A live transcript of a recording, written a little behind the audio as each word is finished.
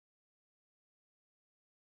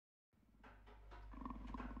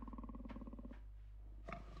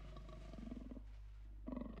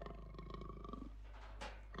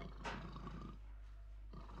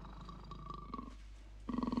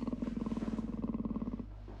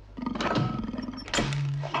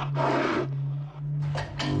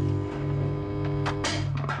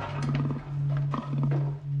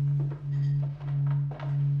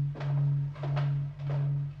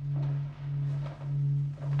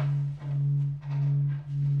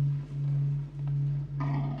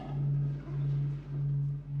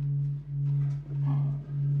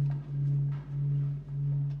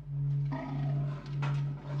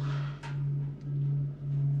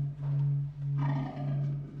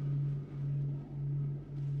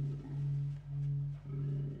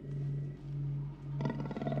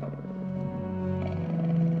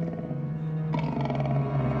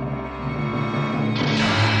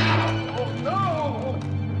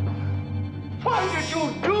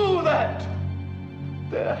you do that?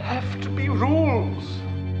 There have to be rules.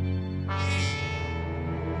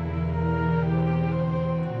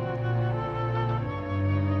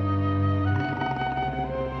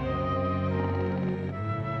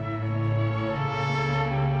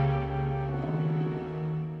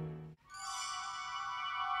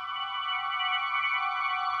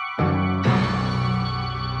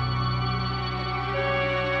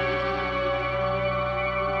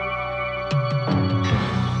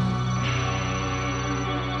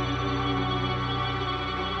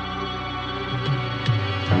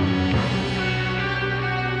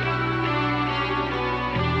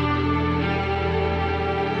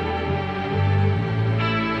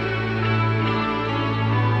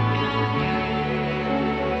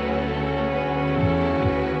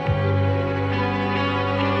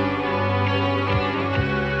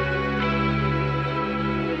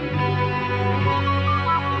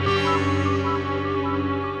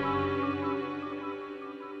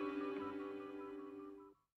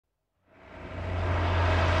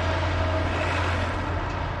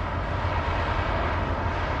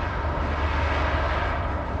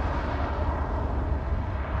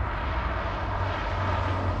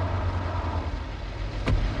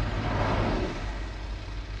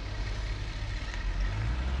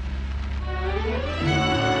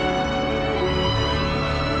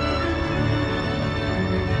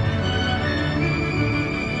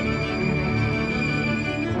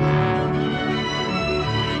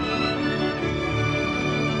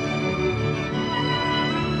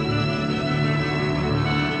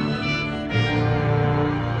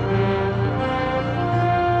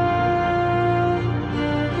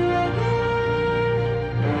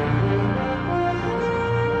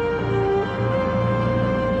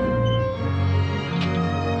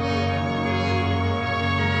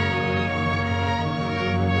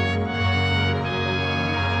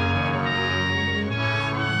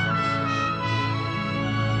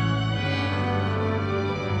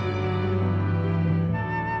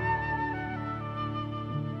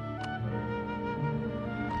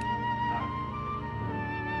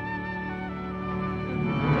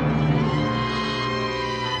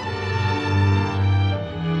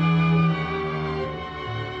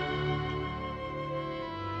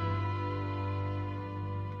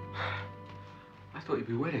 I thought you'd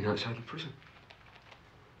be waiting outside the prison.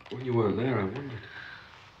 When you weren't there, I wondered.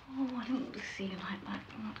 Oh, I didn't want to see you like that.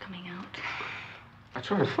 I'm not coming out. I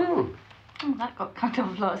tried to phone. Oh, that got cut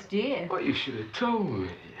off last year. Well, you should have told me.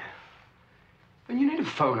 And you need a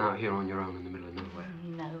phone out here on your own in the middle of nowhere.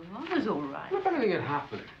 No, I was all right. What if anything had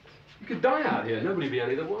happened? You could die out here. Nobody'd be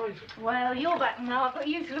any the wiser. Well, you're back now. I've got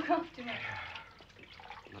you to look after me.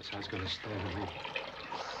 That's how it's going to stay with me.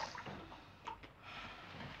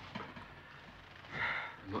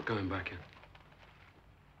 I'm not going back in.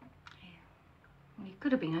 Yeah. Well, you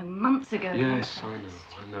could have been home months ago. Yes, I know.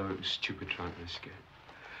 I know it was stupid trying to escape.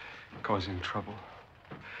 Causing trouble.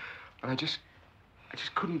 But I just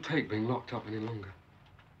couldn't take being locked up any longer.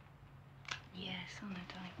 Yes, I know,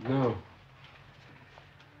 darling.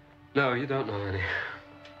 No. No, you don't know, Annie.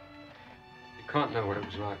 You can't know what it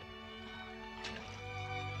was like.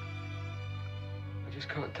 I just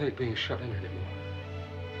can't take being shut in anymore.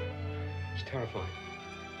 It's terrifying.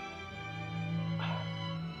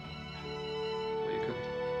 What are you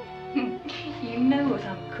cooking? You know what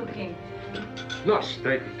I'm cooking. Not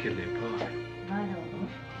steak and kidney pie. I know.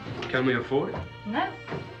 Can we afford it? No.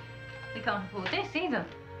 We can't afford this either.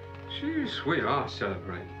 Jeez, we are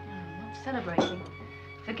celebrating. No, not celebrating.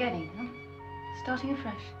 Forgetting, huh? Starting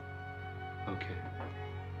afresh. Okay.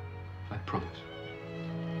 I promise.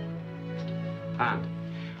 And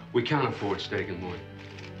we can afford steak and wine.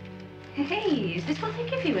 Hey, is this what they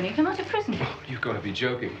give you when you come out of prison? Oh, you've got to be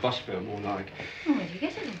joking. Bus fare, more like. Well, where did you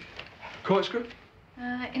get it then? Corkscrew?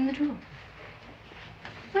 In the drawer.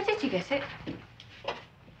 Where did you get it?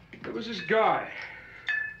 There was this guy,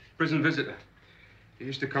 prison visitor. He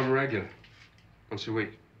used to come regular, once a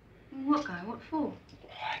week. What guy? What for?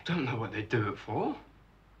 I don't know what they do it for.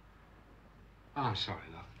 Oh, I'm sorry,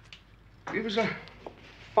 love. He was a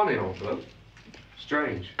funny old bloke.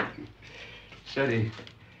 Strange. Said he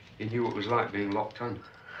knew what it was like being locked under.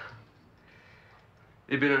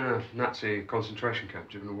 He'd been in a Nazi concentration camp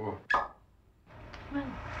during the war. Well,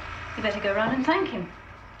 you better go round and thank him.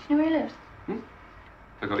 Do you know where he lives?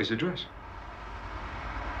 I got his address.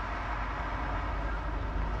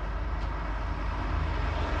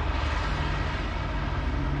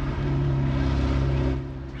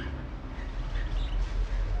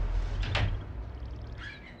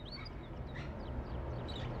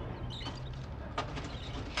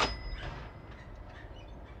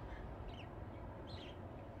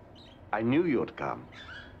 I knew you'd come.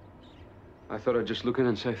 I thought I'd just look in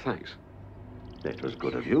and say thanks. That was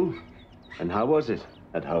good of you. And how was it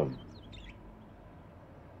at home?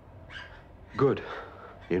 Good.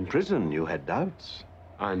 In prison, you had doubts.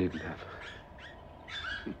 I needn't have.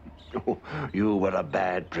 Oh, you were a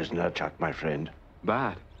bad prisoner, Chuck, my friend.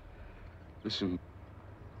 Bad? Listen,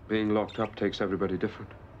 being locked up takes everybody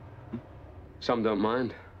different. Some don't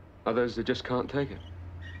mind. Others, they just can't take it.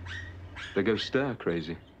 They go stir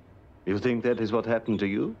crazy. You think that is what happened to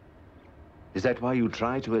you? Is that why you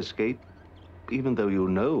try to escape, even though you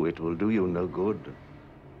know it will do you no good?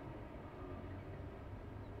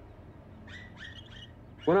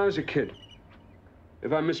 When I was a kid,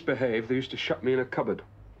 if I misbehaved, they used to shut me in a cupboard.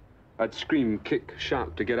 I'd scream, kick,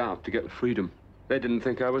 shout to get out, to get freedom. They didn't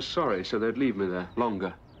think I was sorry, so they'd leave me there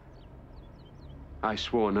longer. I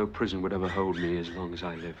swore no prison would ever hold me as long as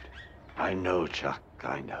I lived. I know, Chuck,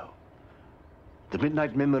 I know. The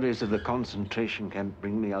midnight memories of the concentration camp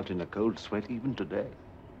bring me out in a cold sweat even today.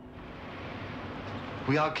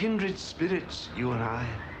 We are kindred spirits, you and I.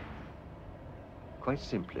 Quite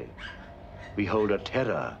simply, we hold a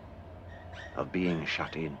terror of being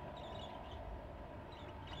shut in.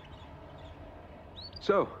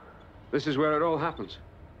 So, this is where it all happens.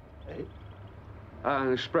 Eh?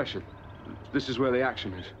 An expression. This is where the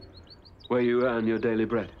action is. Where you earn your daily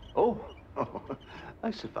bread. Oh,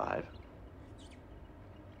 I survive.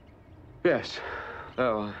 Yes.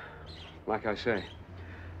 Though, like I say,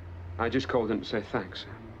 I just called in to say thanks.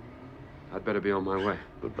 I'd better be on my way.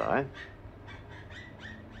 Goodbye.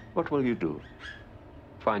 What will you do?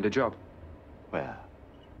 Find a job. Where?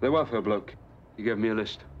 The welfare bloke. He gave me a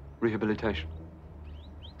list. Rehabilitation.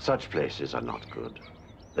 Such places are not good.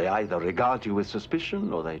 They either regard you with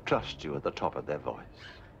suspicion or they trust you at the top of their voice.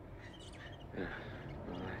 Yeah,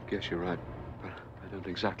 well, I guess you're right, but I don't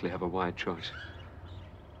exactly have a wide choice.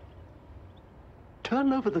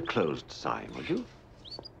 Turn over the closed sign, will you?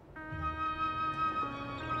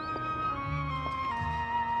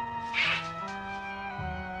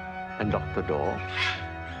 And lock the door.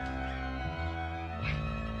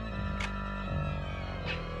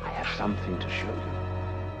 I have something to show you.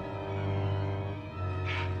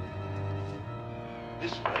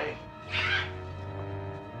 This way.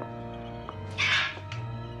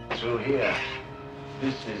 Through here.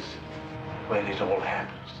 This is where it all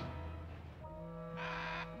happens.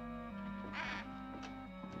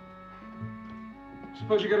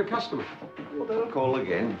 Suppose you get a customer. Well, they'll call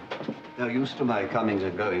again. They're used to my comings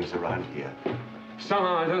and goings around here.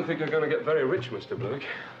 Somehow I don't think you're going to get very rich, Mr. Blake.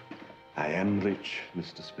 I am rich,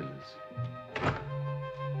 Mr. Spillers.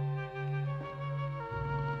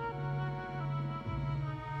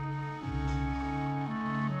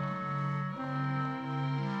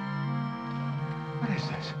 What is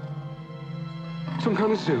this? Some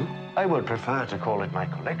kind of zoo? I would prefer to call it my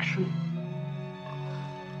collection.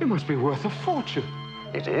 It must be worth a fortune.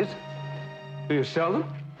 It is? Do you sell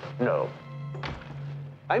them? No.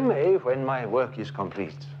 I may when my work is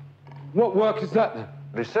complete. What work is that, then?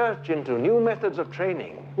 Research into new methods of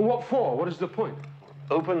training. What for? What is the point?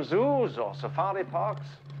 Open zoos or safari parks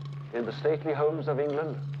in the stately homes of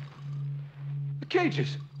England. The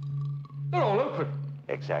cages. They're all open.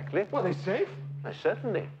 Exactly. Well, they safe?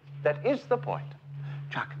 Certainly. That is the point.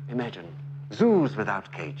 Chuck, imagine zoos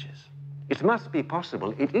without cages. It must be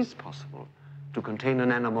possible, it is possible, to contain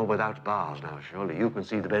an animal without bars. Now, surely you can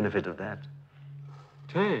see the benefit of that.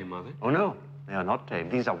 Tame, are they? Oh, no, they are not tame.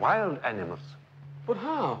 These are wild animals. But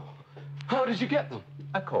how? How did you get them?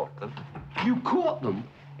 I caught them. You caught them?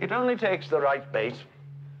 It only takes the right bait.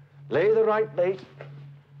 Lay the right bait,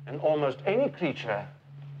 and almost any creature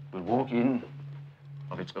will walk in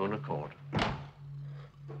of its own accord.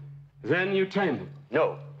 Then you tame them?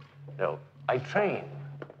 No, no. I train.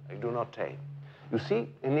 I do not tame. You see,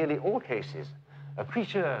 in nearly all cases, a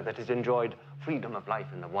creature that has enjoyed freedom of life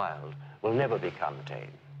in the wild will never become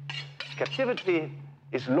tame. Captivity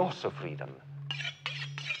is loss of freedom,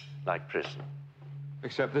 like prison.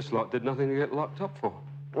 Except this lot did nothing to get locked up for.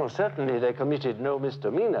 Well, certainly they committed no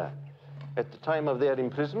misdemeanor. At the time of their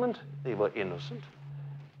imprisonment, they were innocent,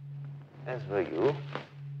 as were you.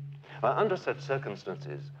 Well, under such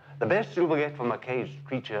circumstances, the best you will get from a caged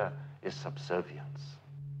creature is subservience.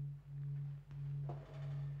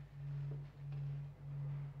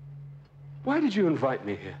 Why did you invite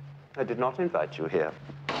me here? I did not invite you here.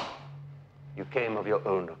 You came of your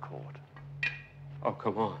own accord. Oh,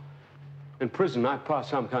 come on. In prison, I passed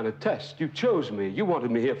some kind of test. You chose me. You wanted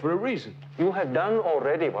me here for a reason. You had done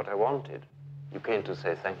already what I wanted. You came to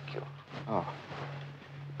say thank you. Oh.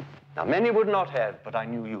 Now, many would not have, but I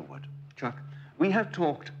knew you would. Chuck, we have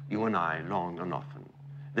talked, you and I, long and often.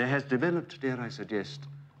 There has developed, dare I suggest,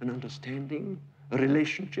 an understanding, a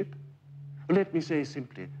relationship. Let me say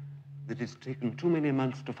simply that it's taken too many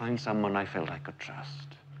months to find someone I felt I could trust.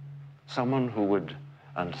 Someone who would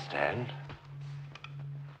understand.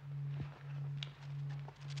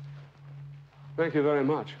 Thank you very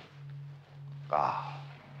much. Ah,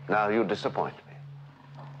 now you disappoint me.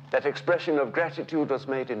 That expression of gratitude was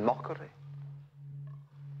made in mockery.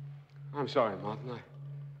 I'm sorry, Martin.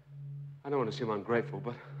 I don't want to seem ungrateful,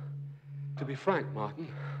 but to be frank, Martin,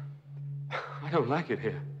 I don't like it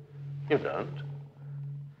here. You don't?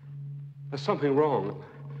 There's something wrong.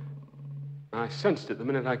 I sensed it the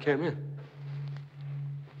minute I came in.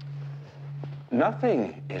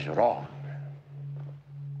 Nothing is wrong.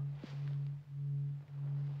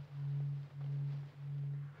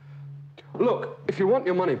 Look, if you want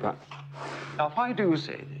your money back... Now, why do you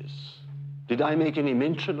say this? Did I make any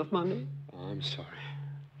mention of money? Oh, I'm sorry.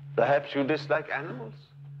 Perhaps you dislike animals?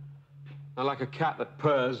 I like a cat that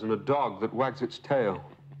purrs and a dog that wags its tail.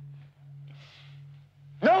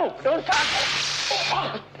 No, don't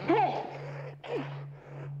touch! No!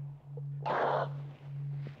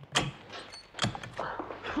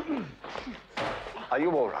 Are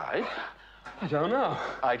you all right? I don't know.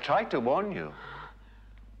 I tried to warn you.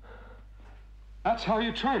 That's how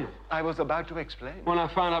you train them. I was about to explain. When I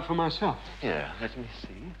found out for myself. Here, let me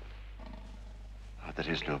see. Oh, there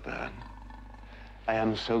is no burn. I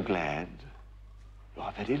am so glad. You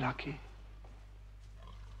are very lucky.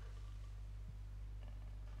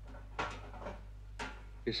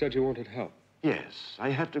 You said you wanted help. Yes, I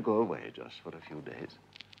had to go away just for a few days.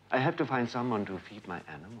 I had to find someone to feed my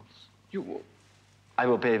animals. You will? I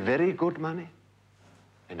will pay very good money.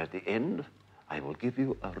 And at the end, I will give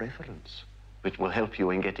you a reference, which will help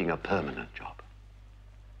you in getting a permanent job.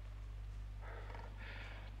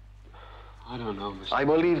 I don't know, Mr. I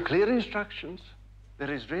will leave clear instructions.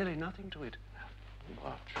 There is really nothing to it.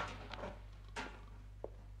 Watch.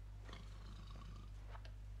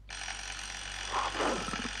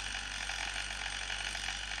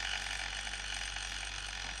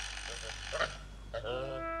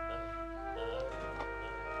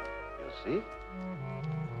 You see?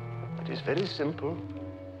 It is very simple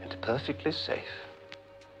and perfectly safe.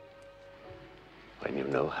 When you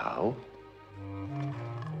know how.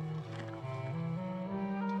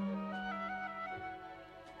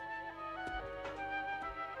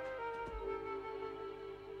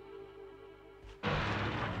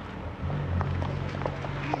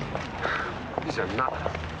 He's a nut.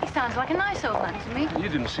 He sounds like a nice old man to me. You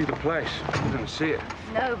didn't see the place. You didn't see it.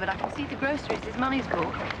 No, but I can see the groceries his money's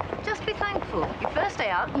bought. Just be thankful. Your first day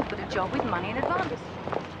out, you've got a job with money in advance.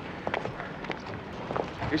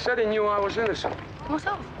 He said he knew I was innocent. What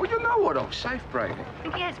of? Well, you know what of, safe breaking.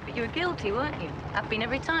 Yes, but you were guilty, weren't you? I've been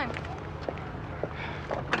every time.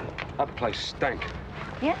 That place stank.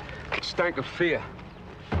 Yeah? It stank of fear.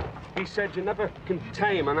 He said you never can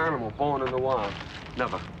tame an animal born in the wild.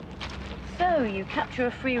 Never. So, you capture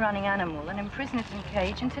a free-running animal and imprison it in a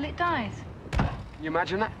cage until it dies. Can you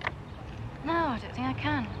imagine that? No, I don't think I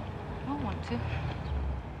can. I want to.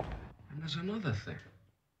 And there's another thing.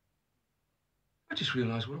 I just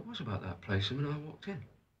realized what it was about that place the minute I walked in.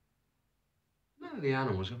 None of the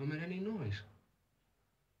animals ever made any noise.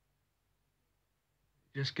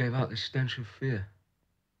 It just gave out this stench of fear.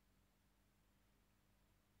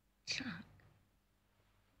 Chuck,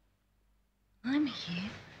 I'm here.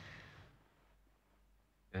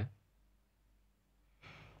 Yeah?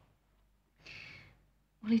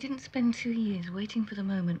 Well, he didn't spend 2 years waiting for the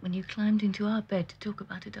moment when you climbed into our bed to talk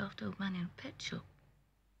about a daft old man in a pet shop.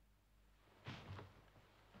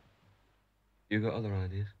 You got other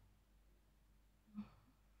ideas?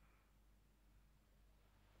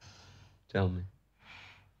 Tell me.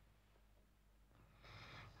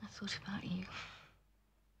 I thought about you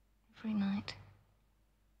every night.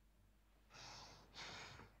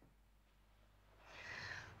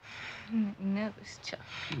 I'm nervous, Chuck.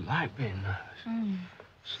 You like being nervous.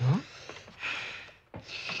 So?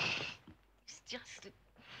 It's just...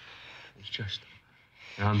 It's just...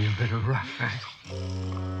 I'm a bit of rough, eh?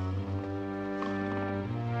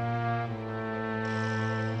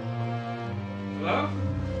 Hello?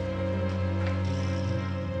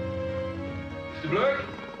 Mr. Blake?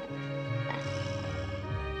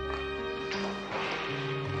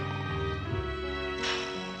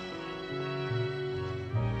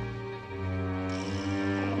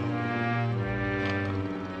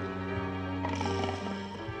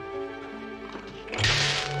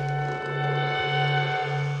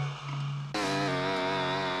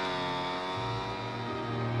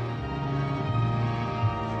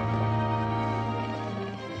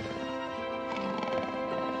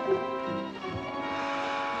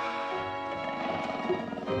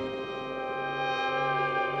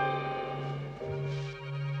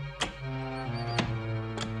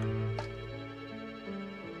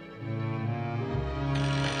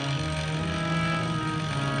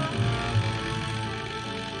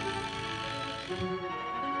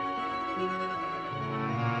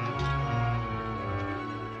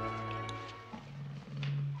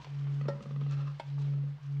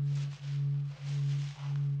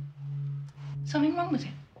 Something wrong with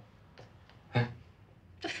it? Huh?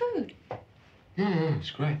 The food. No,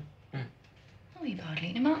 it's great. Yeah. Oh, you've hardly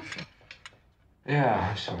eaten a mouthful.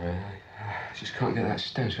 Yeah, I'm sorry. I just can't get that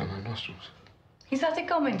stench out of my nostrils. Is that a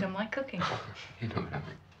comment on my cooking? You know what I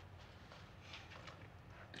mean.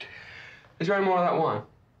 Is there any more of that wine?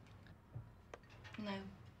 No.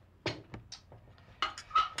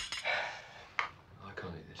 I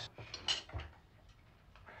can't eat this.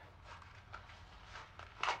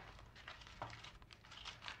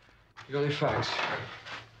 You got any fags?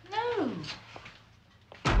 No.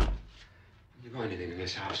 You got anything in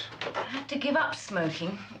this house? I had to give up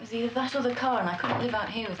smoking. It was either that or the car, and I couldn't live out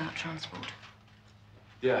here without transport.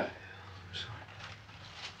 Yeah. I'm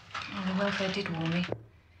sorry. Oh, the welfare did warn me.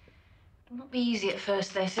 It'll not be easy at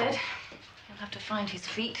first, they said. He'll have to find his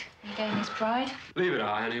feet, regain his pride. Leave it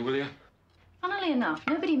at Annie, will you? Funnily enough,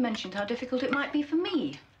 nobody mentioned how difficult it might be for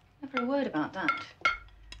me. Never a word about that.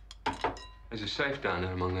 There's a safe down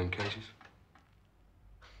there among them cases.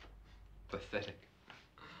 Pathetic.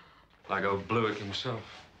 Like old Bluick himself.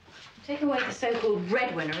 Take away the so-called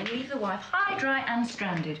breadwinner and leave the wife high, dry, and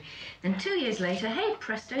stranded. Then 2 years later, hey,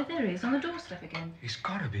 presto, there he is on the doorstep again. He's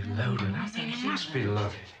got to be loaded. I think he must be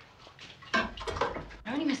loaded. The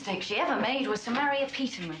only mistake she ever made was to marry a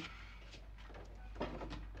Peterman.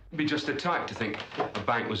 It'd be just a type to think a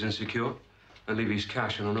bank was insecure and leave his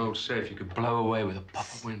cash in an old safe you could blow away with a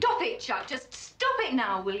puff of wind. Stop it, Chuck. Just stop it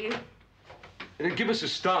now, will you? It'd give us a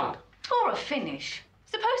start. Or a finish.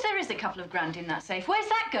 Suppose there is a couple of grand in that safe. Where's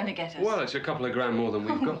that going to get us? Well, it's a couple of grand more than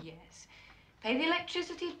we've got. Yes. Pay the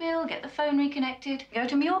electricity bill, get the phone reconnected, go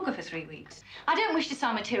to Mallorca for 3 weeks. I don't wish to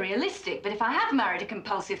sound materialistic, but if I have married a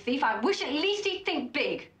compulsive thief, I wish at least he'd think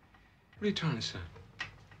big. What are you trying to say?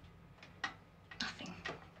 Nothing.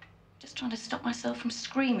 Just trying to stop myself from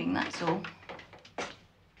screaming, that's all.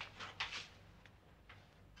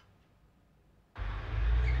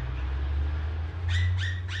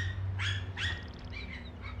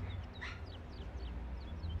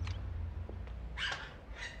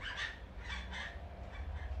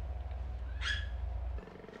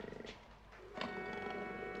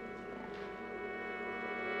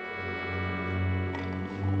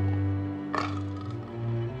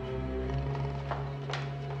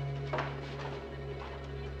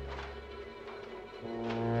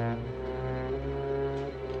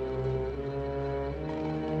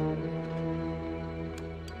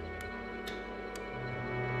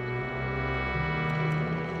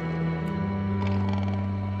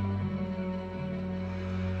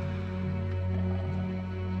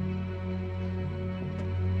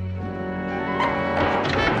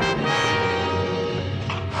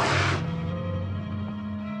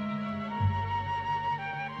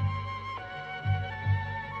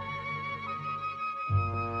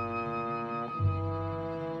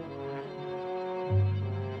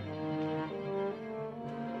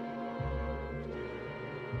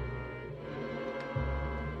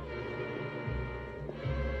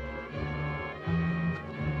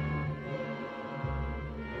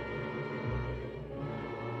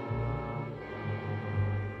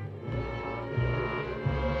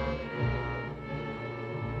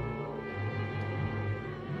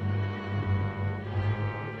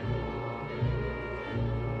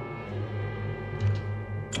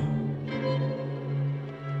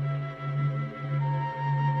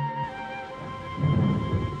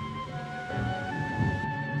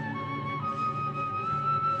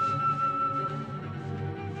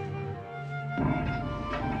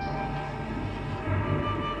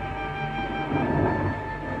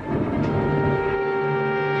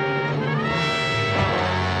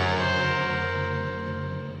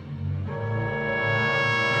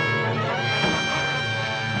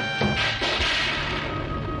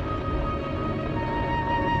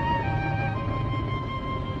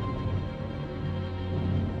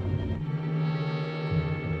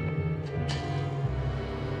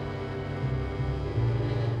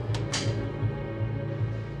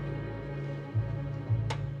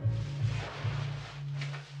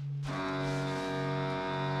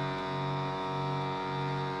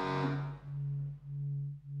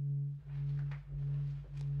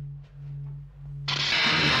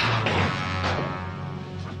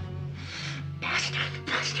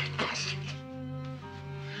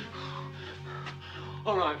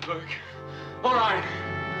 All right, Luke. All right.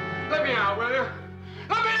 Let me out, will you?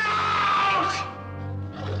 Let me out!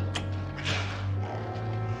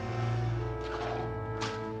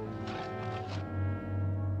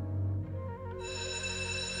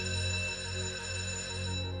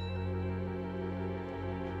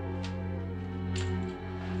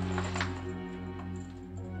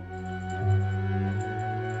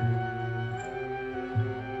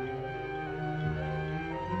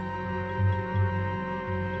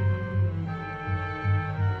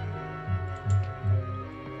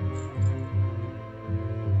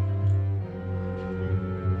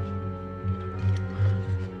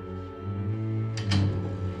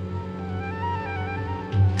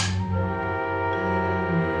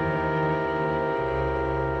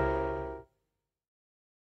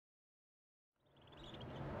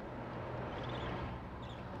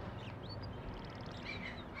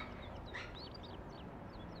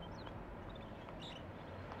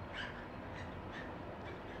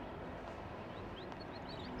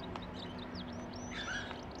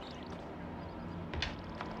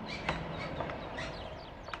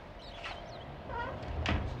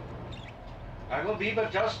 I will be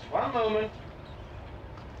but just one moment.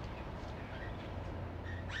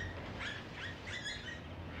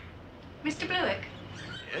 Mr. Blewick,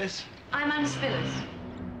 Yes? I'm Anne Spillers.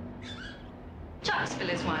 Chuck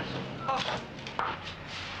Spillers' wife. Oh.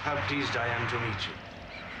 How pleased I am to meet you.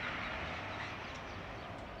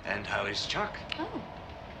 And how is Chuck? Oh,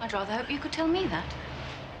 I'd rather hope you could tell me that.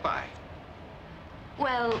 Why?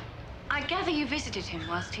 Well, I gather you visited him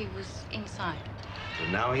whilst he was inside. So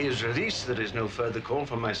now he is released, there is no further call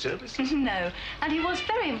for my services? No, and he was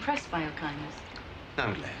very impressed by your kindness.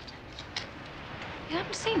 I'm glad. You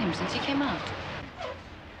haven't seen him since he came out.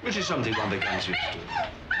 Which is something one becomes used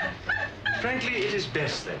to. Frankly, it is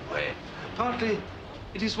best that way. Partly,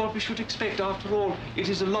 it is what we should expect. After all, it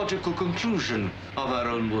is a logical conclusion of our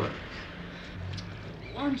own work.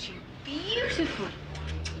 Aren't you beautiful?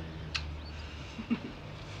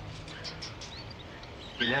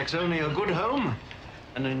 He lacks only a good home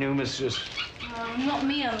and a new mistress. Oh, not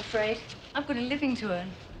me, I'm afraid. I've got a living to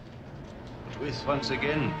earn. But with, once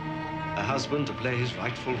again, a husband to play his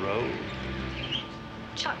rightful role.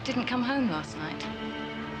 Chuck didn't come home last night.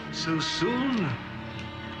 So soon?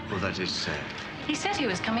 Well, that is sad. He said he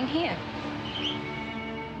was coming here.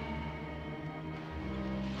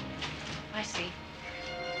 I see.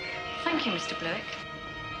 Thank you, Mr. Blewick.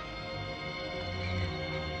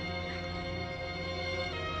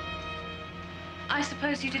 I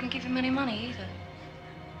suppose you didn't give him any money either.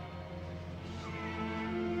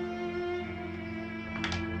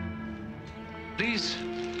 Please,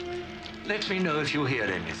 let me know if you hear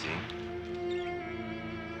anything.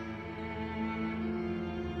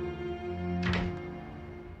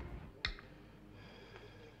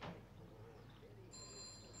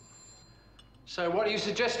 So what are you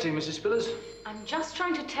suggesting, Mrs. Spillers? I'm just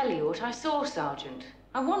trying to tell you what I saw, Sergeant.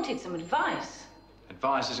 I wanted some advice.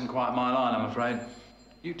 Advice isn't quite my line, I'm afraid.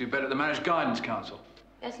 You do better at the Marriage Guidance Council.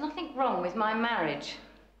 There's nothing wrong with my marriage.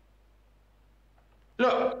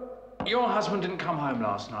 Look, your husband didn't come home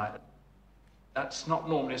last night. That's not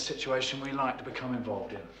normally a situation we like to become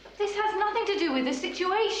involved in. This has nothing to do with the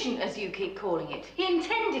situation, as you keep calling it. He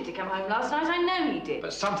intended to come home last night, I know he did.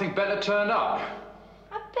 But something better turned up.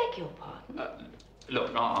 I beg your pardon?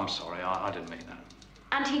 Look, I'm sorry, I didn't mean that.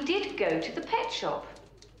 And he did go to the pet shop.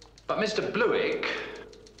 But Mr. Blewick,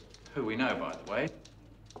 who we know, by the way,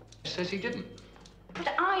 says he didn't.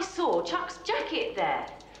 But I saw Chuck's jacket there.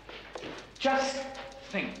 Just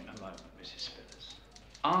think a moment, Mrs. Spillers.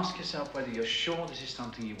 Ask yourself whether you're sure this is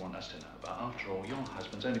something you want us to know about. After all, your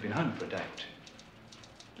husband's only been home for a day or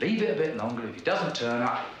two. Leave it a bit longer. If he doesn't turn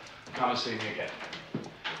up, come and see me again.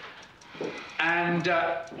 And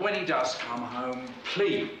when he does come home,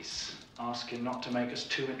 please ask him not to make us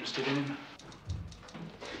too interested in him.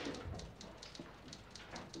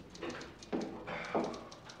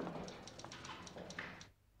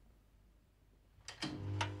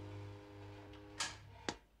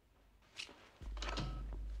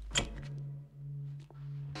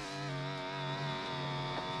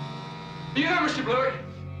 Are you there, Mr. Blewick?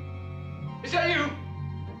 Is that you?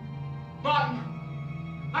 Martin,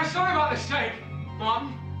 I'm sorry about the steak,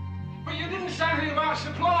 Martin, but you didn't say anything about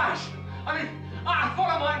supplies. I mean, I thought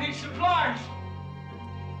I might need supplies.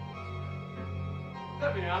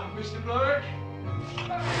 Let me out, Mr. Blewick. Let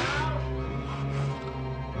me out.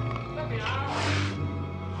 Let me out.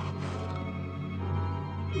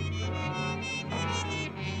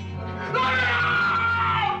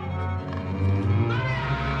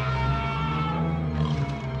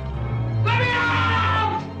 Let me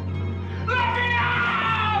out!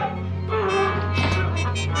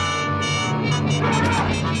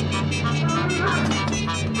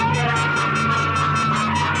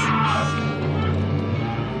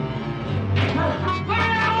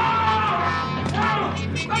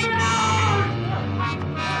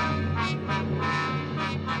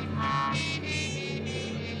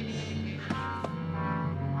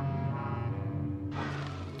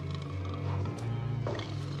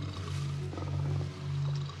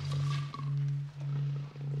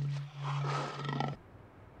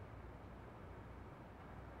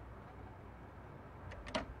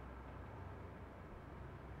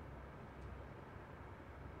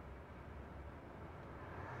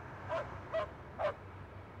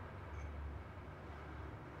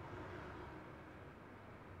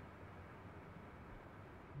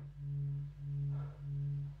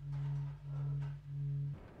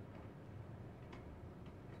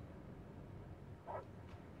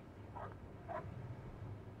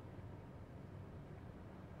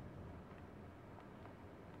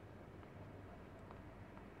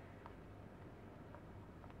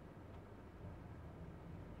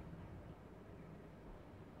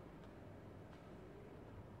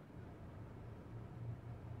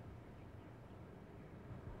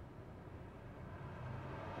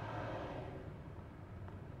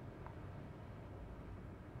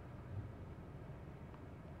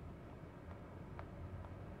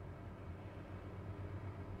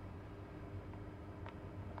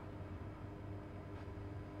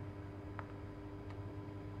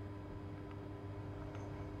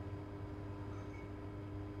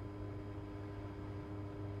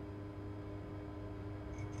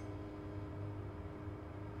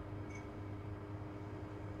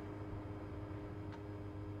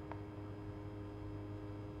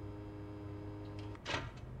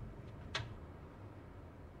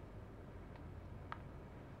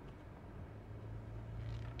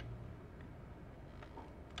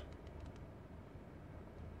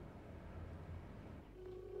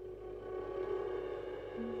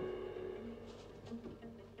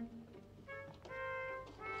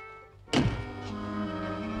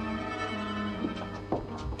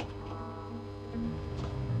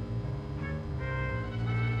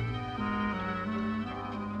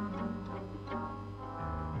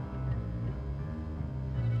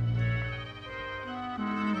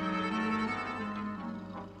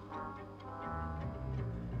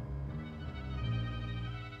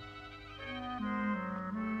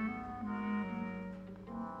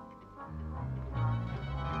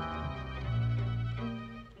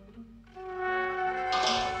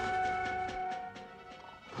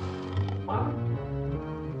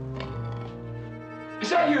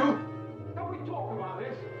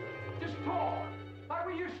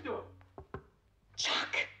 like we used to.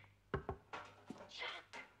 Chuck!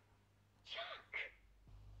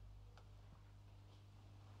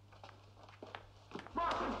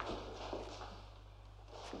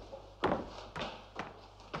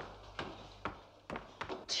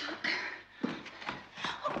 Chuck!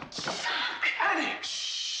 Oh, Chuck! Annie!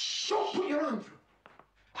 Shh! Don't put your arm through.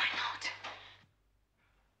 Why not?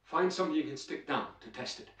 Find something you can stick down to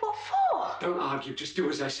test it. What for? Don't argue, just do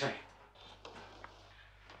as I say.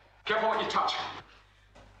 Careful what you touch.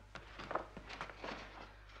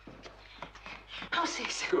 How's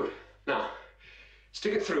this? Good. Now,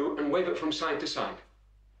 stick it through and wave it from side to side.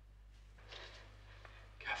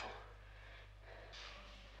 Careful.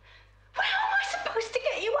 Well, how am I supposed to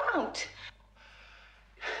get you out?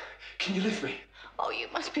 Can you lift me? Oh, you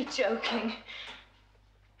must be joking.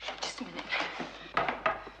 Just a minute.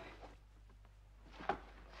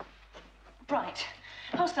 Right.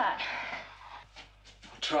 How's that?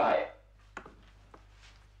 Try.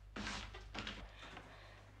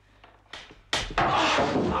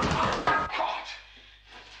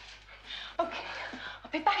 Okay,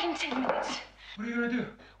 I'll be back in 10 minutes. What are you going to do?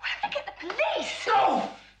 What if I get the police? No!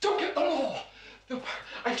 Don't get the law!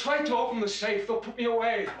 I tried to open the safe. They'll put me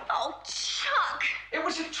away. Oh, Chuck! It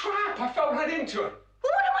was a trap. I fell right into it.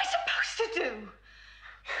 What am I supposed to do?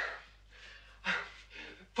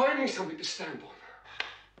 Find me something to stand on.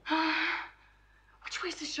 Which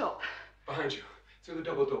way's the shop? Behind you, through the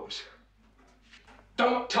double doors.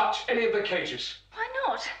 Don't touch any of the cages. Why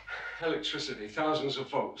not? Electricity, thousands of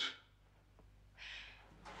volts.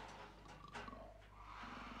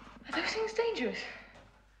 Are those things dangerous?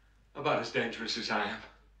 About as dangerous as I am.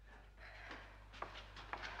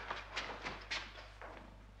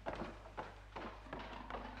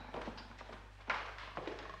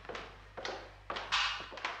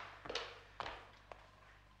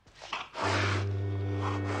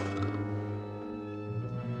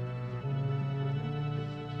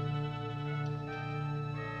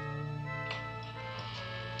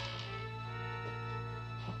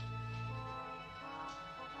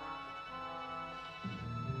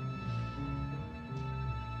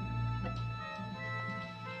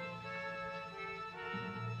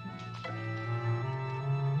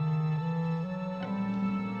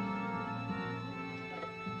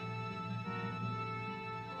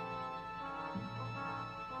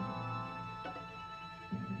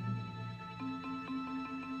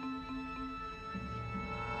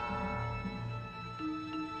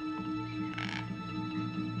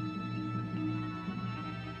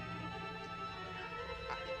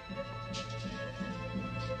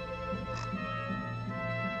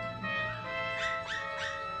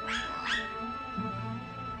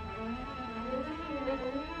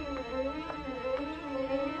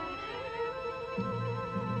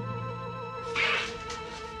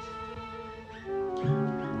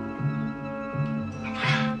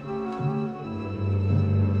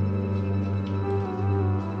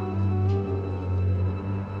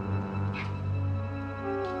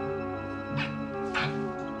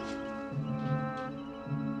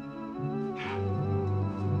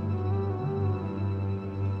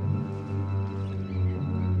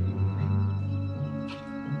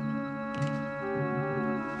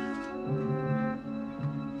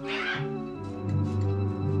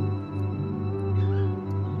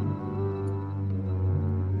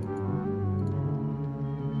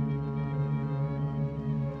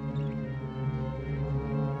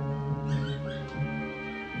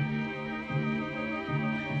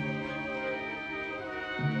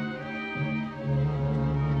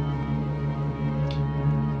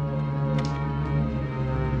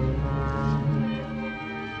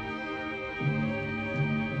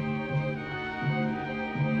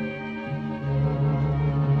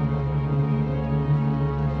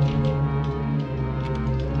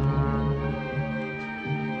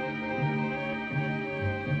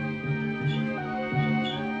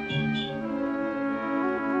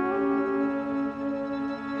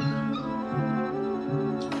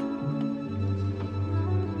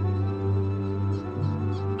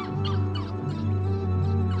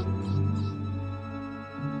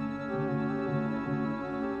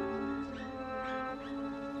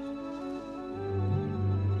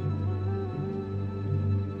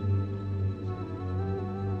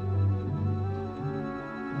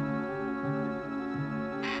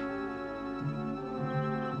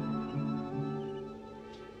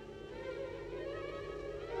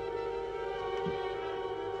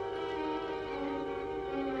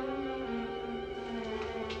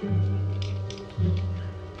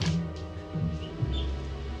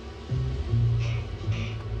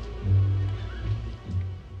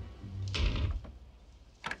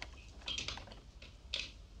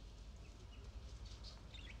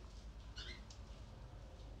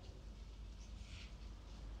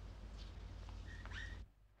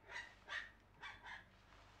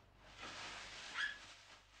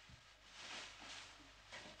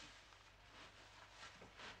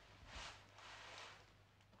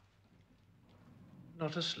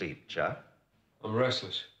 not asleep, Chuck? I'm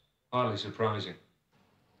restless. Hardly surprising.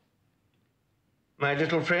 My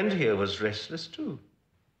little friend here was restless, too.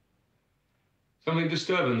 Something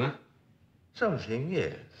disturbing there? Something,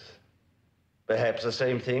 yes. Perhaps the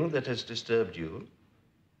same thing that has disturbed you.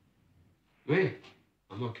 Me?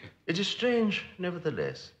 I'm okay. It is strange,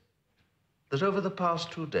 nevertheless, that over the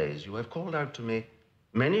past 2 days you have called out to me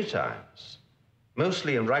many times,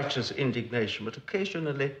 mostly in righteous indignation, but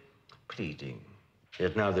occasionally pleading.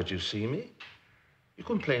 Yet now that you see me, you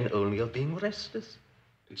complain only of being restless.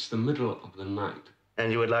 It's the middle of the night.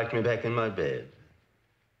 And you would like me back in my bed.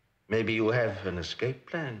 Maybe you have an escape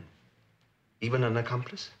plan, even an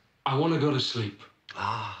accomplice? I want to go to sleep.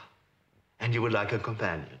 Ah, and you would like a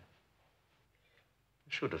companion. I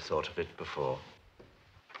should have thought of it before.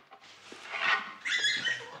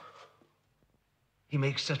 He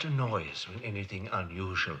makes such a noise when anything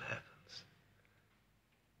unusual happens.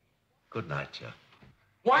 Good night, Chuck.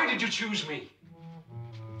 Why did you choose me?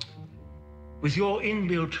 With your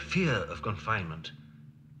inbuilt fear of confinement,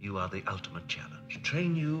 you are the ultimate challenge.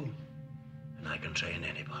 Train you, and I can train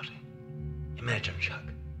anybody. Imagine, Chuck,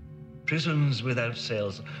 prisons without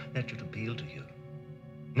cells, that should appeal to you.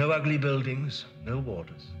 No ugly buildings, no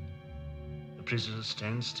warders. The prisoners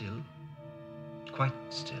stand still, quite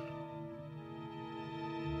still,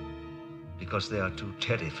 because they are too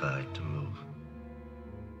terrified to move.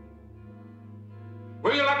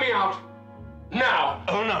 Will you let me out? Now!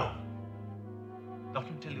 Oh, no. Not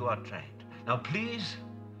until you are trained. Now, please,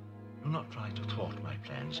 do not try to thwart my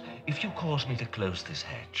plans. If you cause me to close this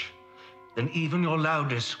hatch, then even your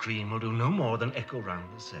loudest scream will do no more than echo round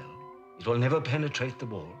the cell. It will never penetrate the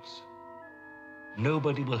walls.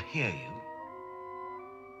 Nobody will hear you,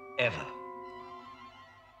 ever.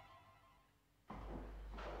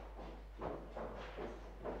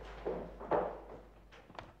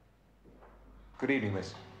 Good evening,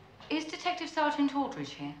 miss. Is Detective Sergeant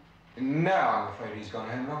Aldridge here? No, I'm afraid he's gone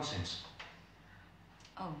home long since.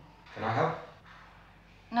 Oh. Can I help?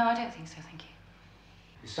 No, I don't think so, thank you.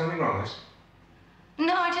 Is something wrong, miss?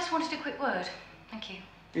 No, I just wanted a quick word. Thank you.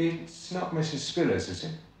 It's not Mrs. Spillers, is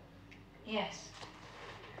it? Yes.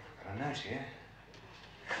 Got a note here.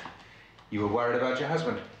 You were worried about your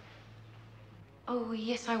husband. Oh,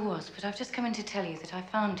 yes, I was, but I've just come in to tell you that I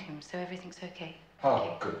found him, so everything's okay.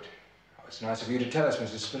 Oh, good. Oh, it's nice of you to tell us,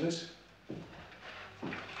 Mrs. Spillers.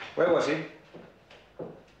 Where was he?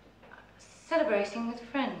 Celebrating with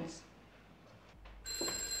friends.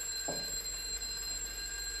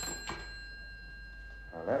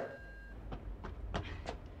 Hello.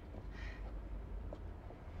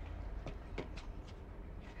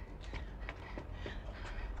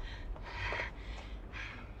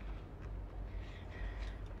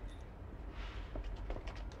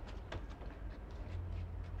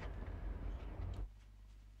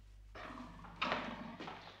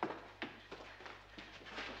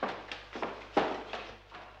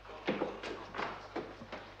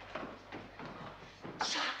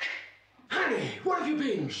 Where have you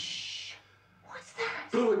been? Shh. What's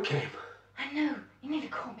that? Blewett came. I know. You nearly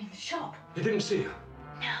caught me in the shop. He didn't see you.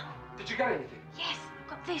 No. Did you get anything? Yes, I've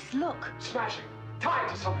got this. Look. Smashing. Tie it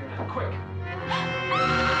to something now, quick.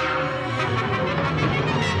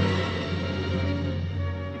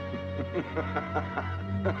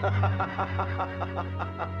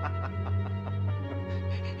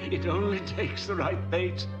 It only takes the right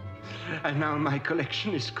bait. And now my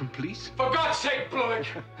collection is complete. For God's sake, Blewett!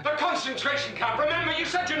 The concentration camp! Remember, you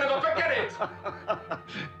said you'd never forget it!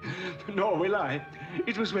 Nor will I.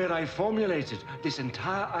 It was where I formulated this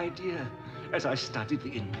entire idea as I studied the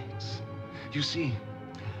inmates. You see,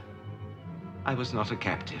 I was not a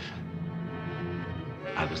captive.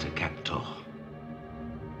 I was a captor.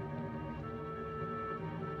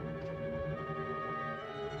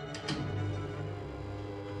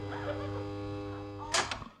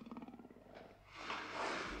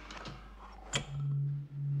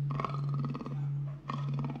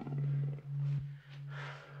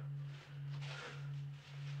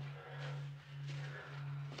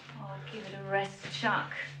 Give it a rest,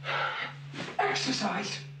 Chuck.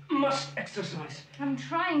 Exercise. Must exercise. I'm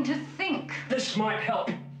trying to think. This might help.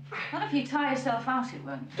 What if you tie yourself out, it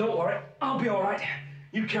won't? Don't worry. I'll be all right.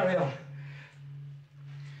 You carry on.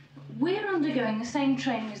 We're undergoing the same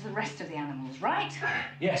training as the rest of the animals, right?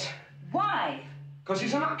 Yes. Why? Because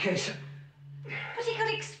he's a nutcase. But he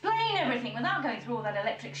could explain everything without going through all that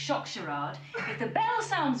electric shock charade. If the bell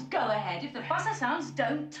sounds, go ahead. If the buzzer sounds,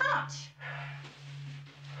 don't touch.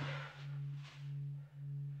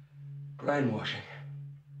 Brainwashing.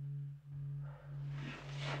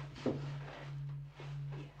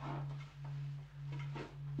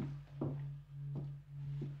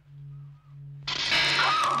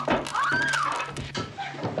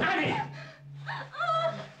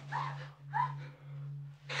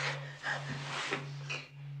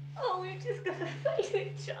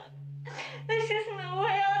 it, John. There's just no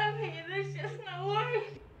way out of here. There's just no way.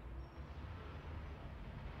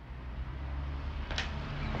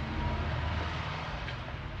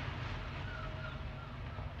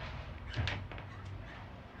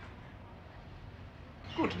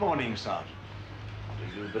 Good morning, Sergeant.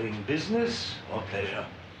 Do you bring business or pleasure?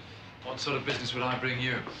 What sort of business would I bring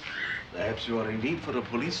you? Perhaps you are in need for a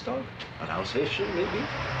police dog? An Alsatian, maybe?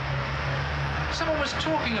 Someone was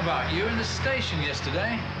talking about you in the station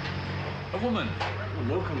yesterday. A woman. Oh,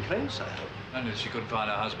 no complaints, I hope. Only that she couldn't find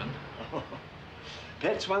her husband.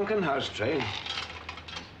 Pets one can house train.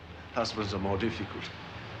 Husbands are more difficult.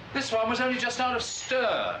 This one was only just out of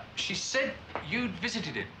stir. She said you'd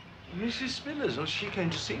visited him. Mrs. Spillers, oh, she came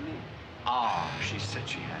to see me. Ah, she said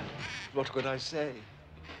she had. What could I say?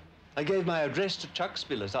 I gave my address to Chuck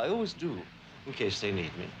Spillers. I always do, in case they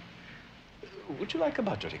need me. Would you like a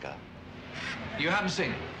butterica? You haven't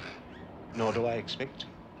seen him? Nor do I expect to.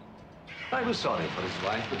 I was sorry for his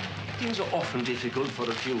wife, but things are often difficult for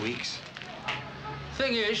a few weeks.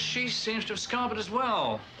 Thing is, she seems to have scarpered as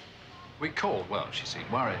well. We called. Well, she seemed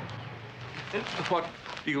worried. What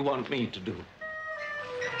do you want me to do?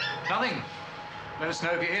 Nothing. Let us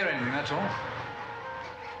know if you hear anything, that's all.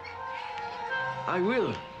 I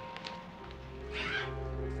will.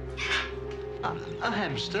 A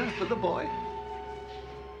hamster for the boy.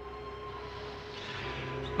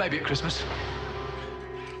 Maybe at Christmas.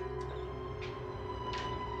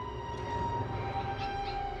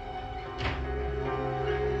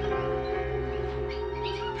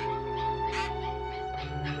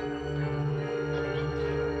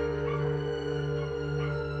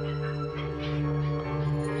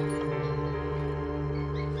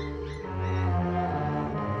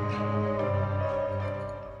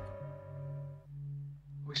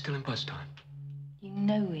 We're still in bus time. You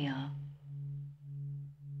know we are.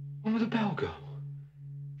 When will the bell go?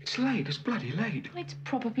 It's late. It's bloody late. It's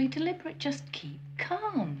probably deliberate. Just keep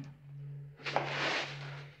calm.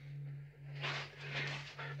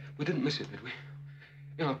 We didn't miss it, did we?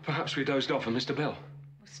 You know, perhaps we dozed off and missed a bell.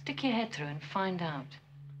 Well, stick your head through and find out.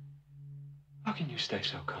 How can you stay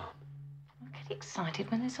so calm? Don't get excited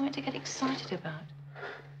when there's something to get excited about.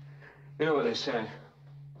 You know what they say?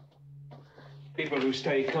 People who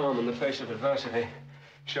stay calm in the face of adversity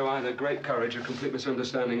show either great courage or complete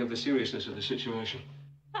misunderstanding of the seriousness of the situation.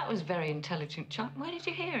 That was very intelligent, Chuck. Where did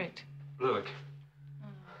you hear it? Look. Oh,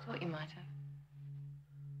 I thought you might have.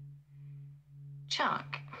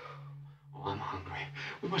 Chuck. Oh, I'm hungry.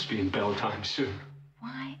 We must be in bell time soon.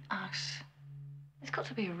 Why us? There's got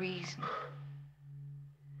to be a reason.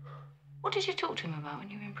 What did you talk to him about when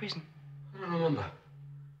you were in prison? I don't remember.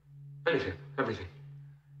 Anything. Everything.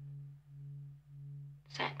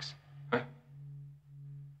 Sex? Huh?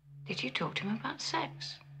 Did you talk to him about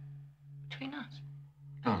sex? Between us?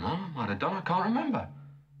 Don't know. I might have done. I can't remember.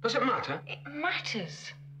 Does it matter? It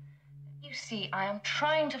matters. You see, I am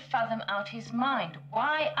trying to fathom out his mind.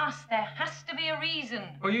 Why us? There has to be a reason.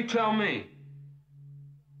 Well, you tell me.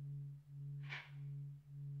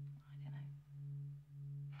 I don't know.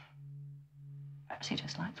 Perhaps he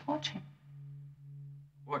just likes watching.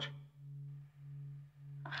 What?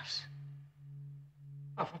 Us.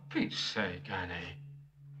 Oh, for Pete's sake, Annie.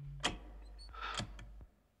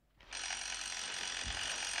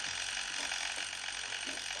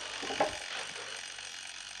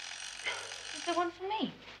 Is there one for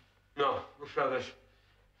me? No, we'll share this.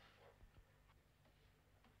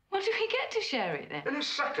 Well, do we get to share it then? In a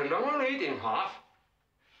second, I'm only eating half.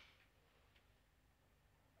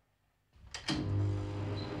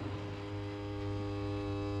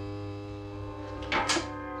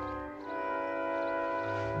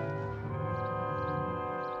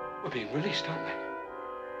 We're being released, aren't we?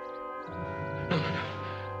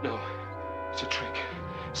 No. It's a trick.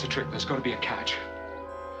 It's a trick. There's got to be a catch.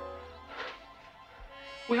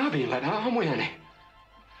 We are being let out, aren't we, Annie?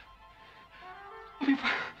 I mean,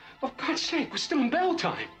 for God's sake, we're still in bell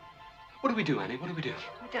time. What do we do, Annie? What do we do?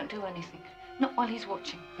 We don't do anything. Not while he's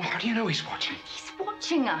watching. Well, how do you know he's watching? He's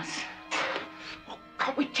watching us. Well,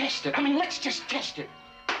 can't we test it? I mean, let's just test it.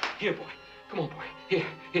 Here, boy. Come on, boy. Here.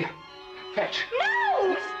 Fetch.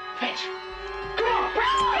 No! Fetch. Come on.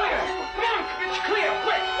 Clear. Come on. It's clear.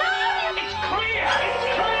 Quick. No! It's clear. It's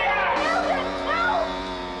clear.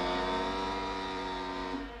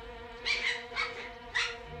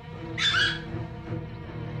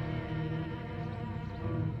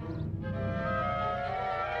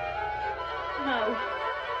 No.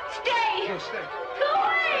 Stay! No, stay. Go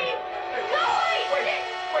away! Go away! Wait.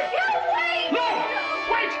 Go away! No!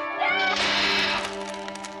 Wait!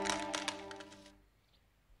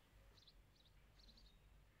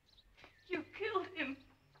 You killed him.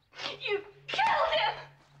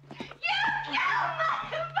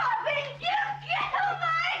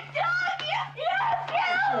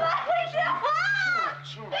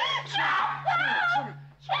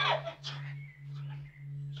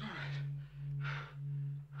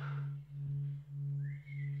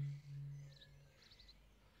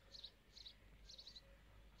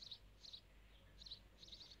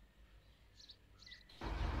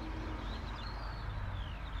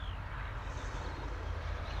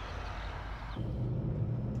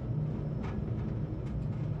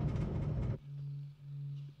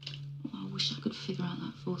 could figure out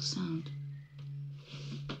that fourth sound.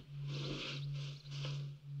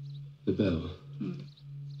 The bell?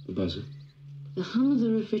 The buzzer? The hum of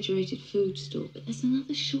the refrigerated food store, but there's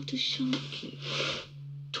another shorter, sharp click.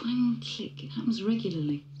 Twang click. It happens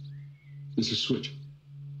regularly. It's a switch.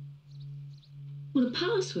 What, a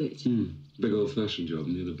power switch? Big old-fashioned job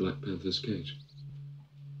near the Black Panther's cage.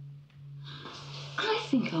 I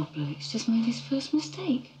think our bloke's just made his first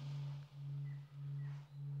mistake.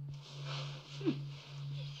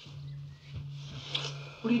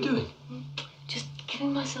 What are you doing? Just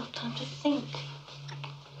giving myself time to think.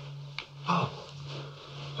 Oh,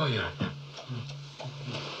 yeah.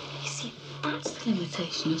 You see, that's the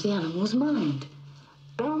limitation of the animal's mind.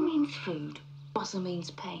 Bell means food, buzzer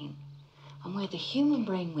means pain. And where the human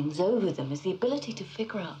brain wins over them is the ability to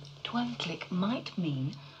figure out twang click might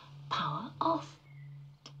mean power off.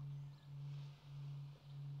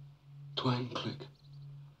 Twang click.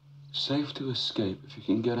 Safe to escape if you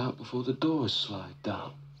can get out before the doors slide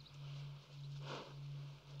down.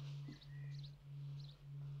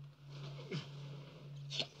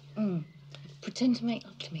 Pretend to make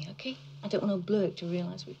up to me, okay? I don't want our bloke to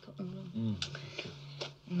realise we've got them wrong. Okay.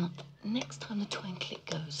 Now, next time the twang click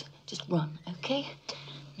goes, just run, okay?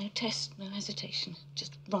 No test, no hesitation.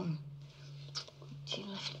 Just run. To your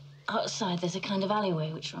left. Outside, there's a kind of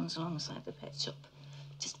alleyway which runs alongside the pet shop.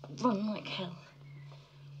 Just run like hell.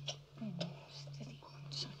 Steady on.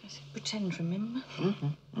 Just like I said, pretend, remember?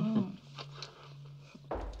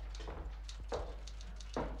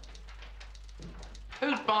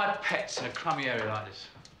 Who'd buy pets in a crummy area like this?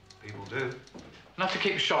 People do. Enough to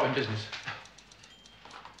keep a shop in business.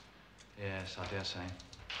 Yes, I dare say.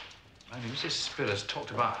 Only Mrs. Spillers talked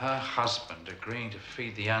about her husband agreeing to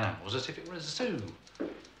feed the animals as if it were a zoo.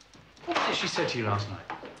 What was it she said to you last night?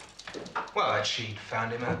 Well, that she'd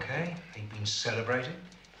found him okay. He'd been celebrating.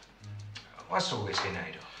 What's all this in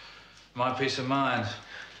aid of? My peace of mind.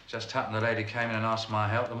 Just happened the lady came in and asked my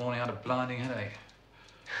help the morning I had a blinding headache.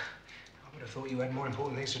 I would have thought you had more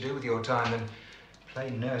important things to do with your time than play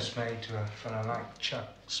nursemaid to a fellow like Chuck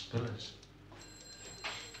Spillers.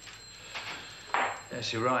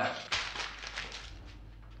 Yes, you're right.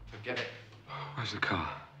 Forget it. Where's the car?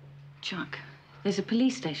 Chuck, there's a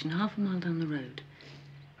police station half a mile down the road.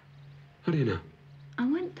 How do you know? I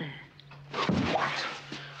went there. What?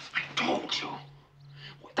 I told you.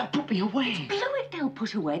 They'll put me away. Blow it, they'll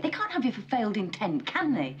put away. They can't have you for failed intent,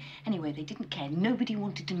 can they? Anyway, they didn't care. Nobody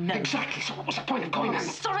wanted to know. Exactly, so what was the point of going in?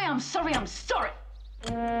 Sorry, I'm sorry, I'm sorry.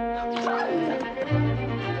 Straight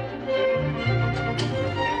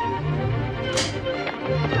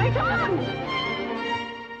on!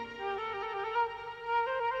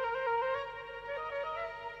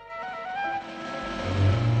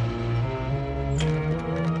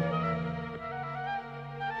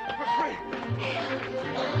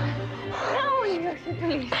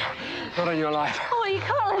 Police. Not on your life. Oh, you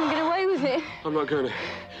can't let him get away with it. I'm not going to.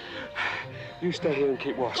 You stay here and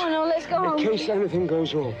keep watch. Oh, no, let's go home. In case anything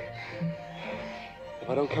goes wrong. If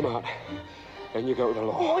I don't come out, then you go to the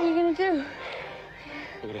law. What are you going to do?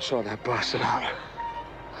 I'm going to sort that bastard out.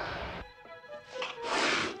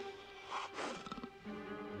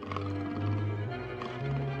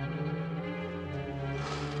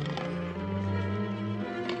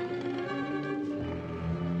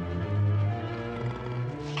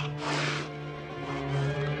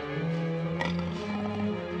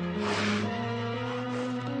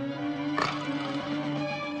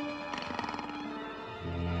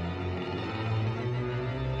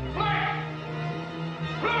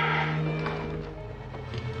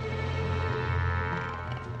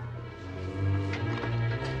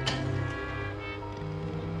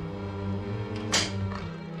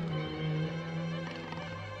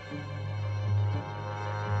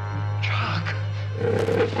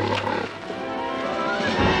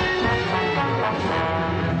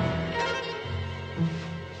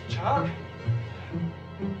 Chuck?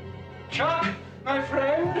 Chuck, my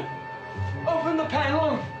friend? Open the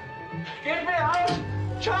panel. Get me out!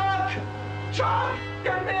 Chuck! Chuck!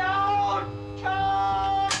 Get me out!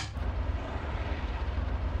 Chuck!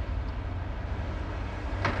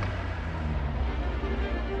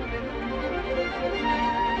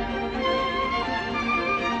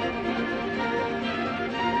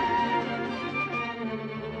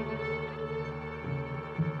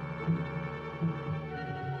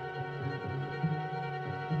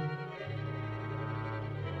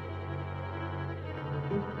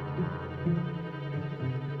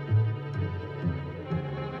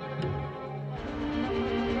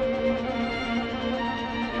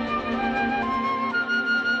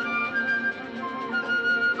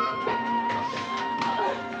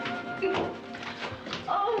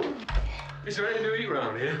 Is there anything to eat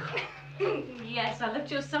round here? Yes, I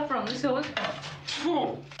left your supper on the saucepan.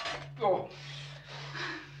 Phew. Oh.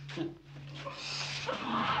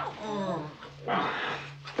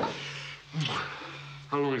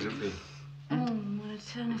 How long has it been? An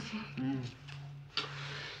eternity.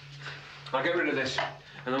 I'll get rid of this,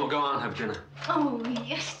 and then we'll go out and have dinner. Oh,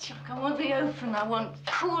 yes, Chuck. I want the open. I want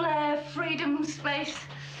cool air, freedom, space.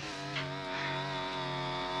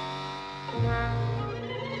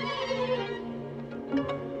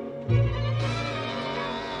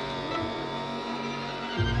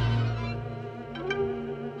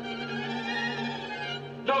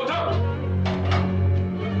 No, don't!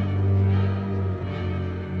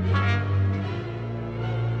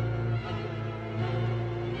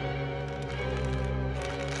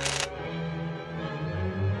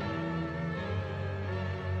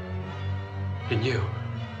 He knew.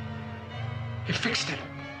 He fixed it.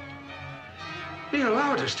 He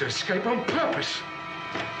allowed us to escape on purpose.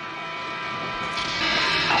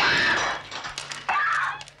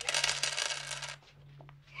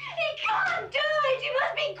 He can't do it! He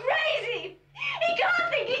must be crazy! He can't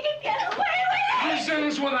think he can get away with it!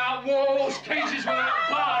 Prisons without walls, cages without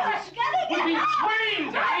bars. We've been trained!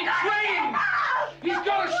 We've been trained! He's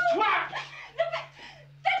got us trapped!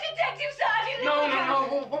 The detective sergeant! No.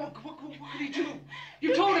 What could he do?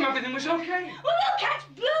 You told him everything was okay. Well, they'll catch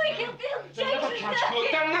Bluey. He'll They'll never catch Bluey.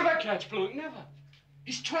 They'll never catch Bluey. Never.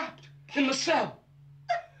 He's trapped in the cell.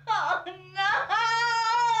 Oh, no!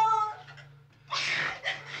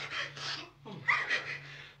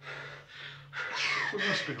 We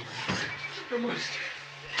must be. We must.